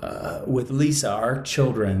children, with Lisa, our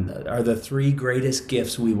children are the 3 greatest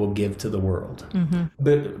gifts we will give to the world.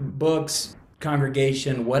 Books,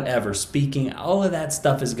 congregation, whatever, speaking, all of that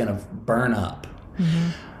stuff is going to burn up.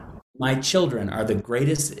 My children are the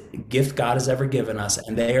greatest gift God has ever given us,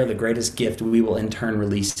 and they are the greatest gift we will in turn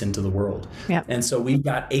release into the world. Yep. And so we've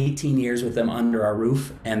got 18 years with them under our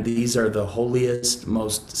roof, and these are the holiest,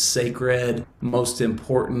 most sacred, most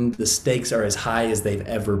important. The stakes are as high as they've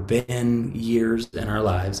ever been, years in our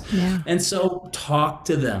lives. Yeah. And so talk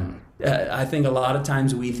to them. I think a lot of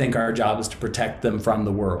times we think our job is to protect them from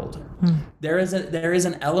the world. There is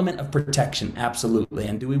an element of protection, absolutely.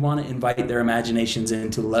 And do we want to invite their imaginations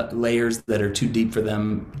into layers that are too deep for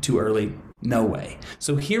them too early? No way.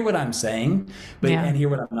 So hear what I'm saying, and hear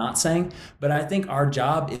what I'm not saying. But I think our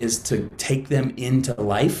job is to take them into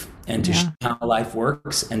life and to show how life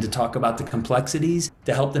works, and to talk about the complexities,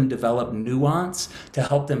 to help them develop nuance, to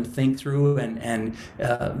help them think through and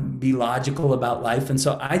be logical about life. And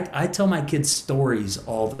so I tell my kids stories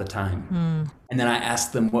all the time. And then I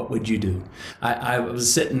ask them, what would you do? I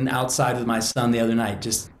was sitting outside with my son the other night,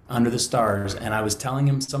 just under the stars, and I was telling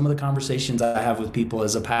him some of the conversations I have with people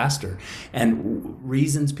as a pastor and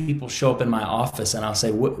reasons people show up in my office, and I'll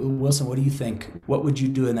say, Wilson, what do you think? What would you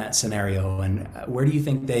do in that scenario? And where do you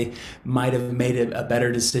think they might have made a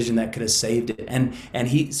better decision that could have saved it? And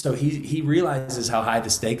he realizes how high the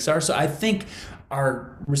stakes are. So I think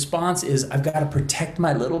our response is, I've got to protect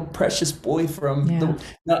my little precious boy from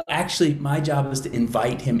no, actually, my job is to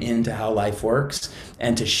invite him into how life works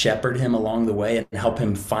and to shepherd him along the way and help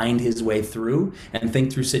him find his way through and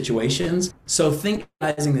think through situations. So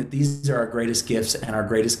realizing that these are our greatest gifts and our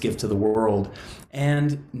greatest gift to the world,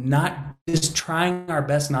 and not just trying our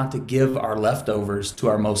best not to give our leftovers to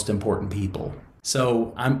our most important people.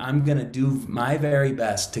 So I'm going to do my very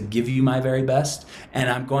best to give you my very best. And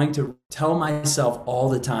I'm going to tell myself all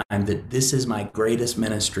the time that this is my greatest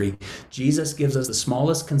ministry. Jesus gives us the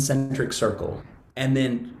smallest concentric circle and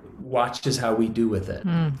then watches how we do with it.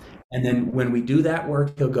 And then when we do that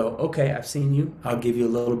work, he'll go, okay, I've seen you. I'll give you a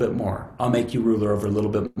little bit more. I'll make you ruler over a little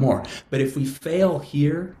bit more. But if we fail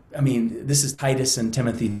here, I mean, this is Titus and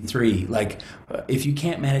Timothy 3. Like, if you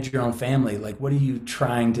can't manage your own family, like, what are you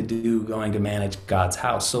trying to do going to manage God's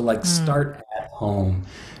house? So, like, start at home.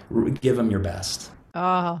 Give them your best.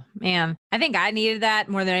 Oh, man. I think I needed that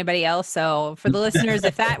more than anybody else. So for the listeners,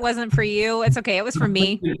 if that wasn't for you, it's okay. It was for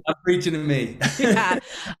me. I'm preaching to me. Yeah.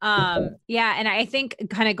 And I think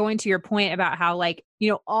kind of going to your point about how, like, you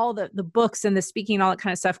know, all the books and the speaking, all that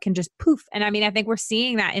kind of stuff can just poof. And I mean, I think we're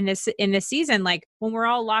seeing that in this season, like when we're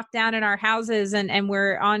all locked down in our houses and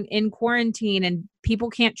we're in quarantine and people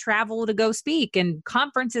can't travel to go speak and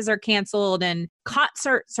conferences are canceled and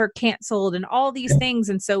concerts are canceled and all these things.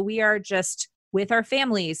 And so we are just with our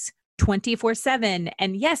families 24/7.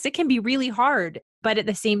 And yes, it can be really hard. But at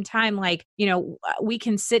the same time, like, you know, we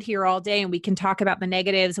can sit here all day and we can talk about the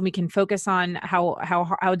negatives and we can focus on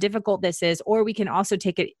how difficult this is, or we can also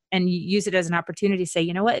take it and use it as an opportunity to say,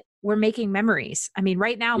 you know what, we're making memories. I mean,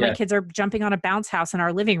 right now, my kids are jumping on a bounce house in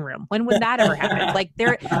our living room. When would that ever happen? Like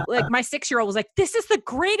like my 6-year-old was like, this is the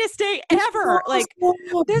greatest day ever. Like,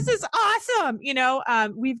 this is awesome. You know,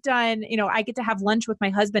 we've done, you know, I get to have lunch with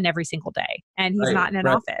my husband every single day and he's not in an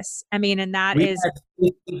office. I mean, and that is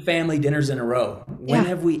family dinners in a row. When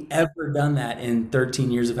have we ever done that in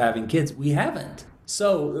 13 years of having kids? We haven't.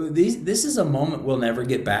 So this is a moment we'll never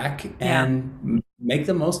get back, and make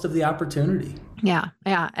the most of the opportunity. Yeah.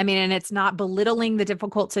 I mean, and it's not belittling the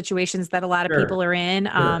difficult situations that a lot of people are in,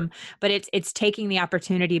 but it's taking the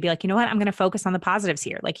opportunity to be like, you know what, I'm going to focus on the positives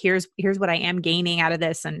here. Like, here's what I am gaining out of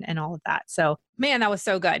this and all of that. So, man, that was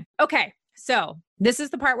so good. Okay. So this is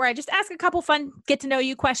the part where I just ask a couple fun get to know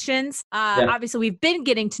you questions. Obviously, we've been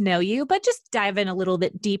getting to know you, but just dive in a little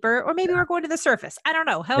bit deeper, or maybe we're going to the surface. I don't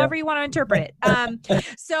know, however you want to interpret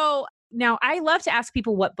it. So now I love to ask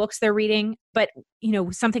people what books they're reading, but you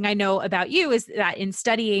know, something I know about you is that in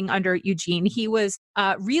studying under Eugene, he was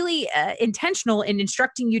really intentional in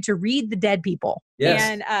instructing you to read the dead people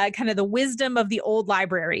and kind of the wisdom of the old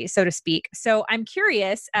library, so to speak. So I'm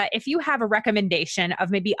curious if you have a recommendation of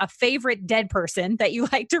maybe a favorite dead person that you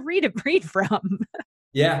like to read from.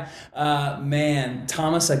 Man,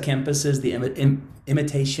 Thomas à Kempis's The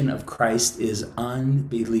Imitation of Christ is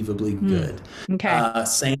unbelievably good. Okay.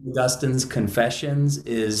 St. Augustine's Confessions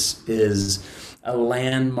is a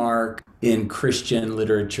landmark in Christian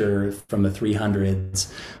literature from the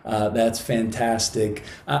 300s. That's fantastic.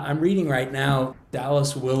 I'm reading right now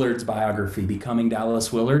Dallas Willard's biography, Becoming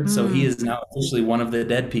Dallas Willard. So he is now officially one of the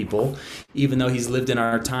dead people, even though he's lived in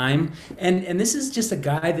our time. And this is just a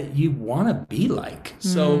guy that you want to be like.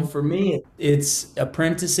 So for me, it's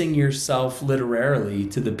apprenticing yourself literarily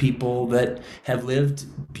to the people that have lived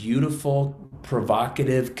beautiful,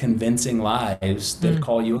 provocative, convincing lives that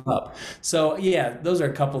call you up. So those are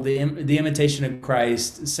a couple. The Imitation of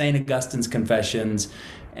Christ, St. Augustine's Confessions,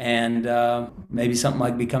 and maybe something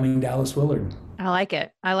like Becoming Dallas Willard. I like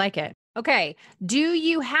it. Okay. Do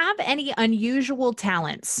you have any unusual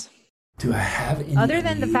talents? Do I have any? Other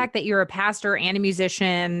than the fact that you're a pastor and a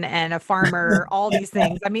musician and a farmer, all these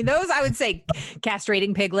things. I mean, those I would say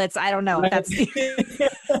castrating piglets. I don't know. That's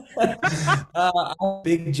I'm a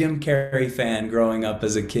big Jim Carrey fan growing up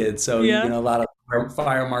as a kid. So, you know, a lot of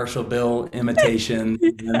Fire Marshal Bill imitation,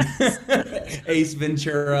 Ace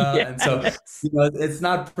Ventura. And so, you know, it's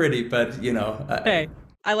not pretty, but, you know. Hey,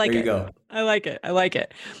 I like it. There you go. I like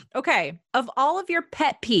it. Okay. Of all of your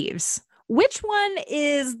pet peeves, which one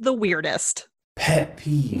is the weirdest? Pet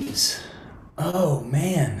peeves. Oh,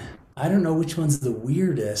 man. I don't know which one's the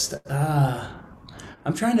weirdest.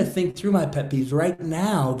 I'm trying to think through my pet peeves right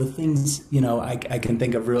now. The things, I can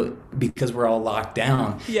think of really because we're all locked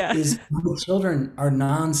down. Yeah. Is my children are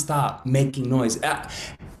nonstop making noise. I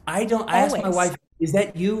ask my wife, is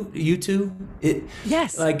that you too?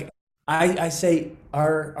 Yes. Like I say,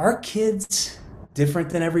 are our kids different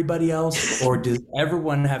than everybody else, or does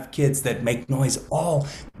everyone have kids that make noise all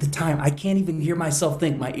the time? I can't even hear myself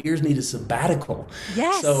think. My ears need a sabbatical.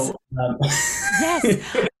 Yes. So yes.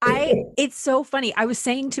 It's so funny. I was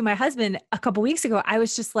saying to my husband a couple weeks ago, I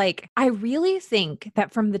was just like, I really think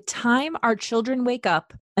that from the time our children wake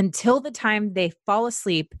up until the time they fall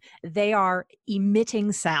asleep, they are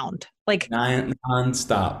emitting sound, like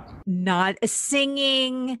nonstop, not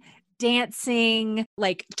singing, dancing,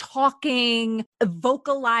 like talking,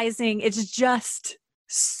 vocalizing. It's just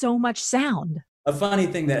so much sound. A funny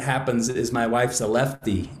thing that happens is my wife's a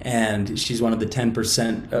lefty, and she's one of the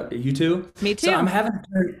 10%. You too? Me too. So I'm having to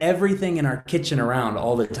turn everything in our kitchen around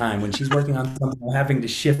all the time. When she's working on something, I'm having to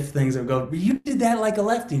shift things and go, you did that like a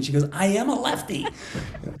lefty. And she goes, I am a lefty.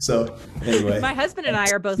 So anyway. My husband and I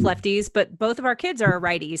are both lefties, but both of our kids are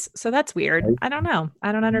righties. So that's weird. I don't know.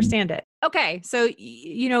 I don't understand it. Okay. So,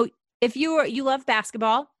 if you love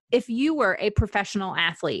basketball, if you were a professional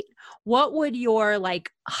athlete, what would your like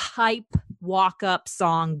hype walk up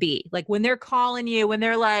song be? Like when they're calling you, when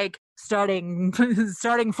they're like starting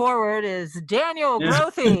forward is Daniel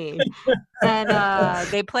Grothe, and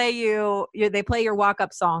they play your walk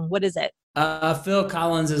up song. What is it? Phil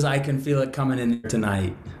Collins' "I Can Feel It Coming In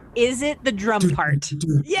Tonight." Is it the drum part?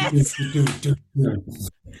 Yes.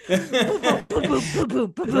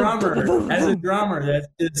 Drummer. As a drummer,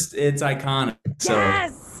 it's iconic. So.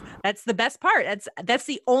 Yes. That's the best part. That's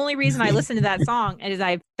the only reason I listen to that song is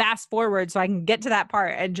I fast forward so I can get to that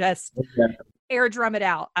part and just air drum it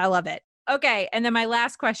out. I love it. Okay. And then my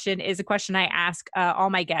last question is a question I ask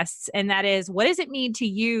all my guests. And that is, what does it mean to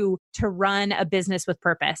you to run a business with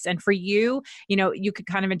purpose? And for you, you could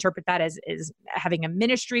kind of interpret that as having a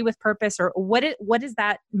ministry with purpose, or what does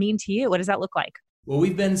that mean to you? What does that look like? Well,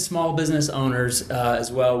 we've been small business owners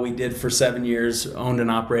as well. We did for 7 years, owned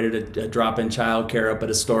and operated a drop-in childcare up at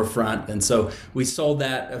a storefront. And so we sold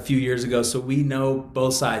that a few years ago. So we know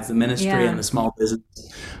both sides, the ministry and the small business.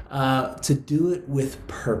 To do it with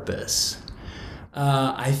purpose.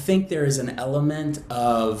 I think there is an element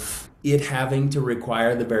of it having to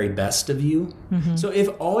require the very best of you. Mm-hmm. So if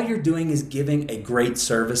all you're doing is giving a great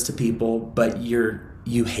service to people, but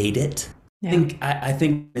you hate it, yeah. I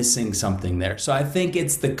think missing something there. So I think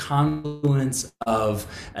it's the confluence of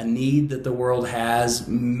a need that the world has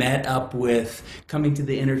met up with coming to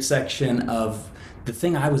the intersection of the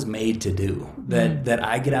thing I was made to do, that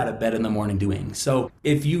I get out of bed in the morning doing. So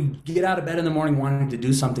if you get out of bed in the morning wanting to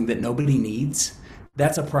do something that nobody needs,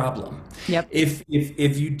 that's a problem. Yep. If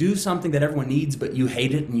you do something that everyone needs, but you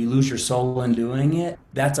hate it and you lose your soul in doing it,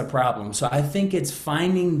 that's a problem. So I think it's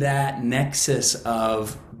finding that nexus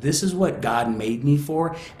of this is what God made me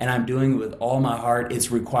for, and I'm doing it with all my heart. It's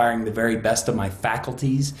requiring the very best of my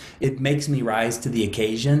faculties. It makes me rise to the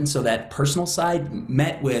occasion. So that personal side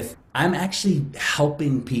met with, I'm actually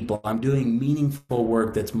helping people. I'm doing meaningful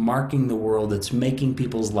work that's marking the world, that's making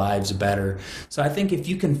people's lives better. So I think if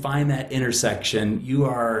you can find that intersection, you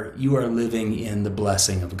are living in the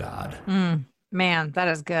blessing of God. Man, that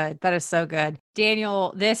is good. That is so good.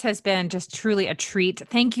 Daniel, this has been just truly a treat.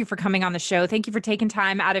 Thank you for coming on the show. Thank you for taking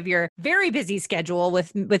time out of your very busy schedule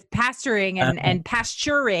with pastoring and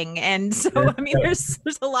pasturing. And so, I mean, there's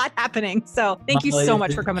a lot happening. So thank you so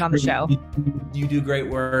much for coming on the show. You do great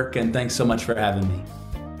work, and thanks so much for having me.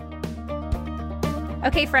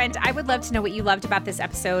 Okay, friend, I would love to know what you loved about this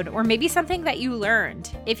episode, or maybe something that you learned.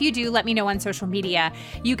 If you do, let me know on social media.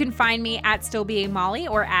 You can find me at Still Being Molly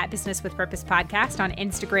or at Business with Purpose Podcast on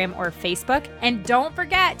Instagram or Facebook. And don't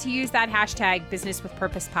forget to use that hashtag Business with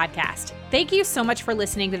Purpose Podcast. Thank you so much for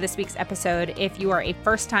listening to this week's episode. If you are a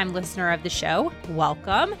first-time listener of the show,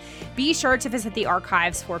 welcome. Be sure to visit the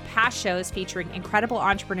archives for past shows featuring incredible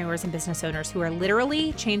entrepreneurs and business owners who are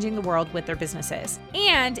literally changing the world with their businesses.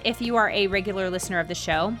 And if you are a regular listener of the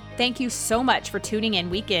show, thank you so much for tuning in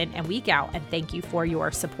week and week out, and thank you for your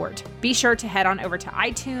support. Be sure to head on over to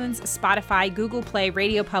iTunes, Spotify, Google Play,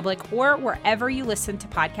 Radio Public, or wherever you listen to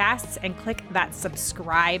podcasts and click that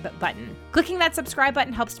subscribe button. Clicking that subscribe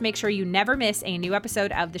button helps to make sure you never miss a new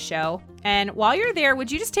episode of the show. And while you're there,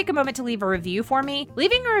 would you just take a moment to leave a review for me?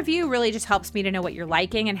 Leaving a review really just helps me to know what you're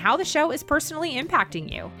liking and how the show is personally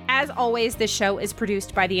impacting you. As always, this show is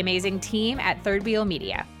produced by the amazing team at Third Wheel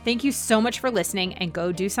Media. Thank you so much for listening, and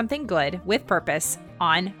go do something good with purpose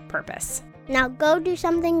on purpose. Now go do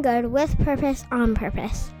something good with purpose on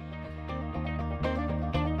purpose.